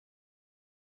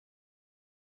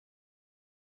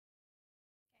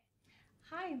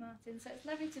Hi Martin, so it's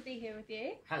lovely to be here with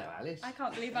you. Hello Alice. I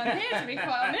can't believe I'm here, to be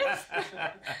quite honest.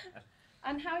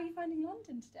 And how are you finding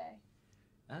London today?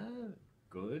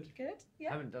 Good. Good,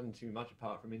 yeah. Haven't done too much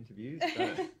apart from interviews.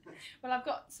 But... Well, I've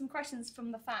got some questions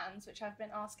from the fans, which I've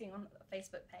been asking on the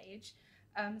Facebook page.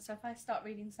 So if I start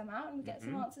reading some out and get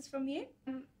some answers from you.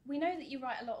 We know that you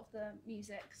write a lot of the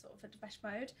music sort of for Depeche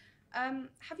Mode.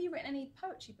 Have you written any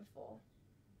poetry before?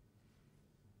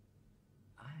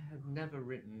 I have never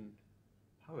written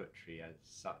poetry as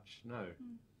such, no.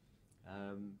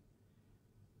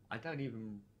 I don't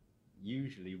even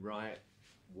usually write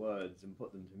words and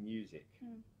put them to music.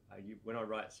 When I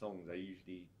write songs, I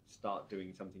usually start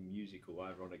doing something musical,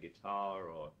 either on a guitar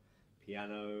or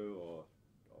piano or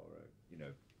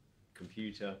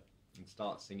computer, and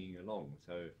start singing along.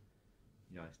 So,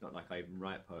 it's not like I even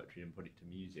write poetry and put it to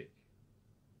music.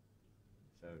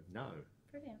 So, no.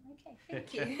 Brilliant. Okay,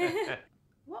 thank you.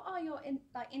 What are your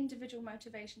individual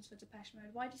motivations for Depeche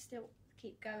Mode? Why do you still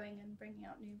keep going and bringing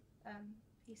out new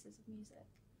pieces of music?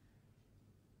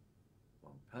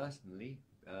 Well, personally,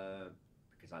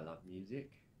 because I love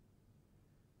music.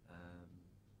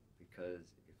 Because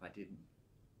if I didn't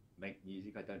make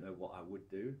music, I don't know what I would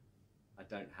do. I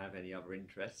don't have any other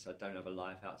interests. I don't have a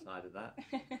life outside of that.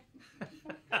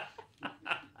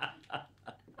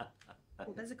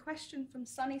 Well, there's a question from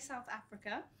sunny South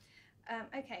Africa.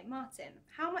 Okay, Martin,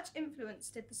 how much influence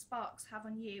did the Sparks have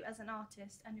on you as an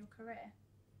artist and your career?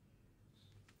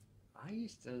 I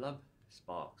used to love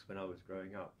Sparks when I was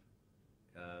growing up.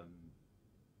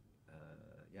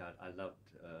 I loved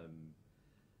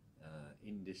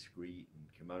Indiscreet and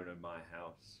Kimono My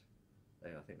House.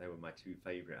 I think they were my two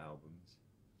favourite albums.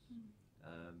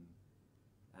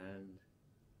 And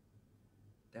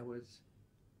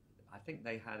I think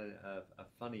they had a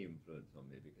funny influence on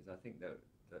me, because I think that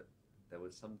there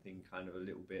was something kind of a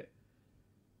little bit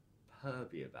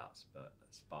pervy about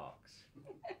Sparks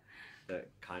that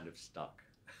kind of stuck.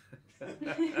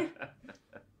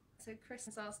 So Chris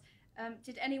has asked,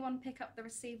 did anyone pick up the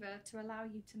receiver to allow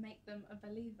you to make them a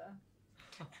believer?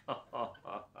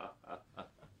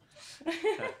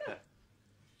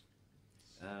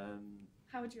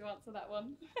 How would you answer that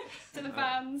one to the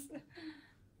fans?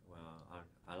 Well,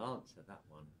 I'll answer that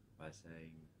one by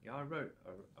saying, I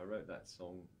wrote that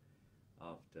song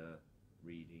after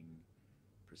reading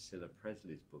Priscilla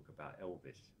Presley's book about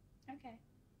Elvis. Okay.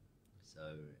 So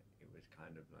it was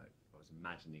kind of like I was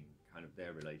imagining kind of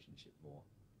their relationship more.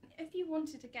 If you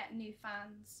wanted to get new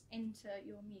fans into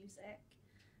your music,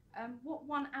 what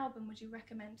one album would you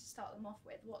recommend to start them off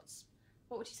with? What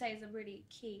would you say is a really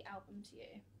key album to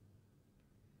you?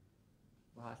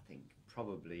 Well, I think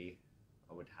probably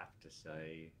I would have to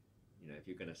say, if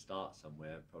you're going to start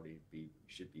somewhere,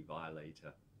 should be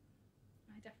Violator.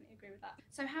 I definitely agree with that.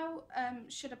 So how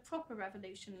should a proper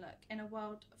revolution look in a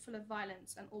world full of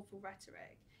violence and awful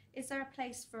rhetoric? Is there a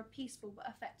place for a peaceful but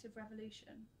effective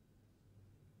revolution?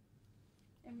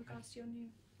 In regards to your new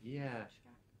track?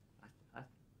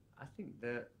 I think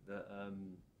the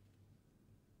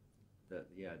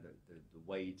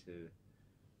way to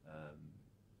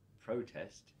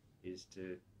protest is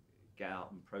to get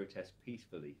out and protest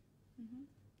peacefully.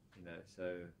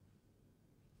 So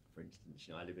for instance,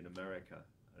 I live in America,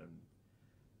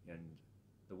 and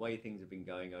the way things have been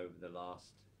going over the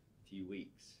last few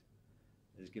weeks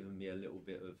has given me a little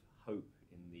bit of hope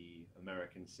in the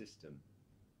American system,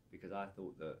 because I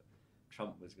thought that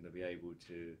Trump was going to be able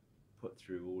to put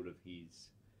through all of his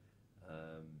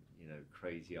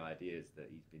crazy ideas that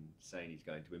he's been saying he's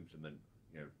going to implement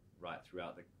right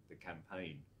throughout the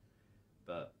campaign.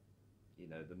 But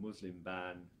the Muslim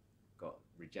ban got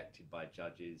rejected by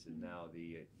judges, and now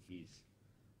he's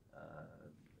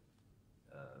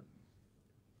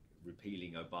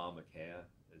repealing Obamacare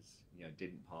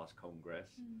didn't pass Congress.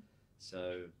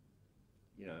 So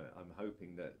I'm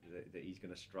hoping that he's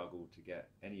going to struggle to get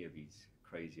any of his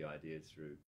crazy ideas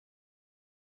through.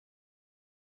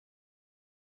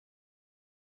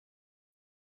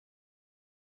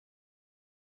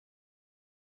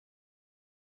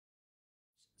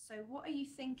 So what are you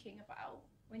thinking about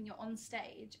when you're on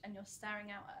stage and you're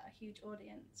staring out at a huge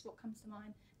audience? What comes to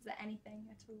mind? Is there anything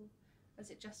at all? Or is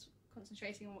it just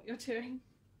concentrating on what you're doing?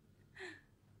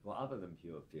 Well, other than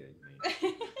pure fear, you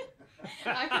mean?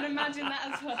 I can imagine that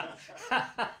as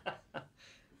well.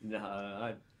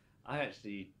 No, I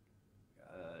actually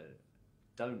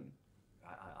don't.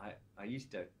 I used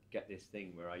to get this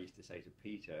thing where I used to say to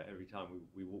Peter every time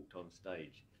we walked on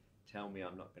stage, "Tell me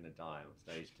I'm not going to die on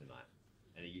stage tonight."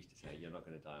 And he used to say, "You're not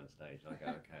going to die on stage." And I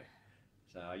go, "Okay."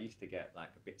 So I used to get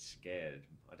like a bit scared.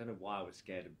 I don't know why I was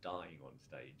scared of dying on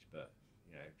stage, but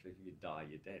You know, 'cause if you die,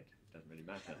 you're dead. It doesn't really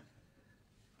matter.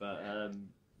 But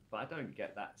I don't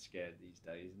get that scared these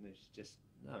days, and it's just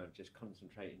just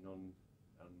concentrating on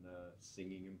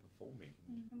singing and performing.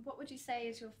 And what would you say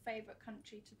is your favourite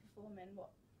country to perform in?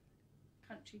 What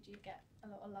country do you get a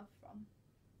lot of love from?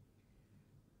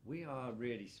 We are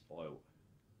really spoiled.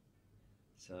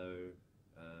 So,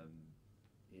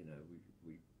 you know,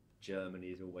 we Germany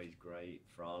is always great.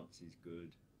 France is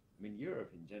good. I mean,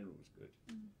 Europe in general is good.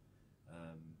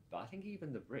 But I think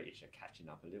even the British are catching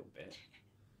up a little bit.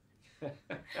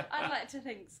 I'd like to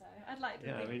think so. I'd like to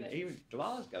think I mean, that. even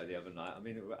Glasgow the other night, I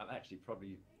mean, actually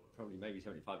probably maybe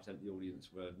 75% of the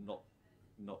audience were not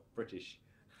British.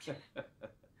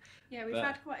 Yeah, we've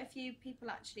had quite a few people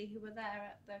actually who were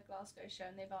there at the Glasgow show,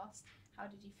 and they've asked, how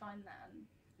did you find that? And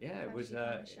yeah, it was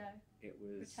it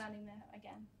was returning there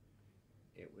again.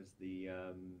 It was it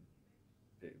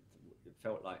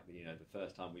felt like, you know, the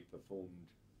first time we performed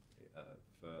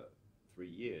for 3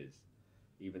 years,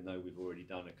 even though we've already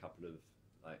done a couple of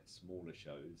like smaller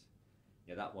shows.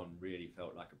 Yeah, that one really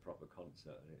felt like a proper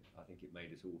concert, and I think it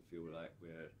made us all feel like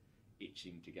we're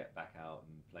itching to get back out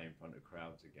and play in front of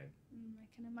crowds again. I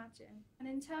can imagine. And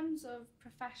in terms of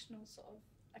professional sort of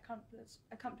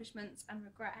accomplishments and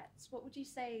regrets, what would you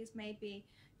say is maybe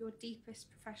your deepest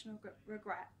professional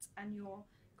regret and your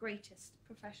greatest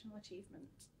professional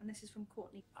achievement? And this is from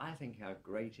Courtney. I think our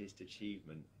greatest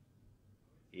achievement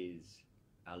is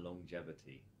our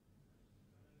longevity.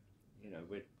 You know,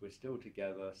 we're still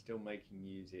together, still making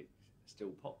music,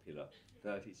 still popular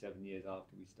 37 years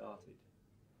after we started.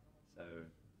 So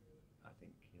I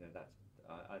think, you know,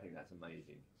 I think that's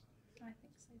amazing. I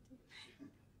think so too.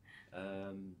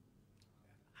 And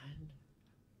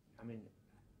I mean,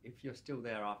 if you're still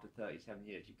there after 37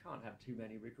 years, you can't have too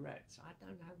many regrets. I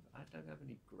don't have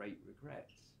any great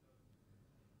regrets.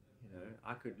 You know,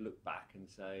 I could look back and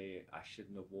say I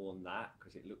shouldn't have worn that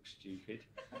because it looks stupid.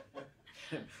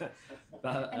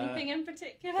 But anything in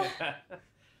particular?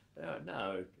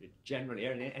 No, generally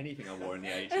anything I wore in the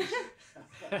 80s.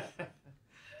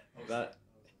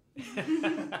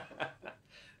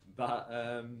 but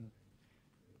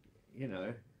you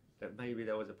know, that maybe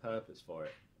there was a purpose for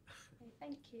it. Okay,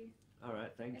 thank you. All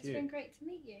right, thank you. It's been great to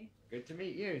meet you. Good to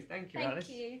meet you. Thank you, Thank Alice.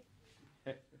 you.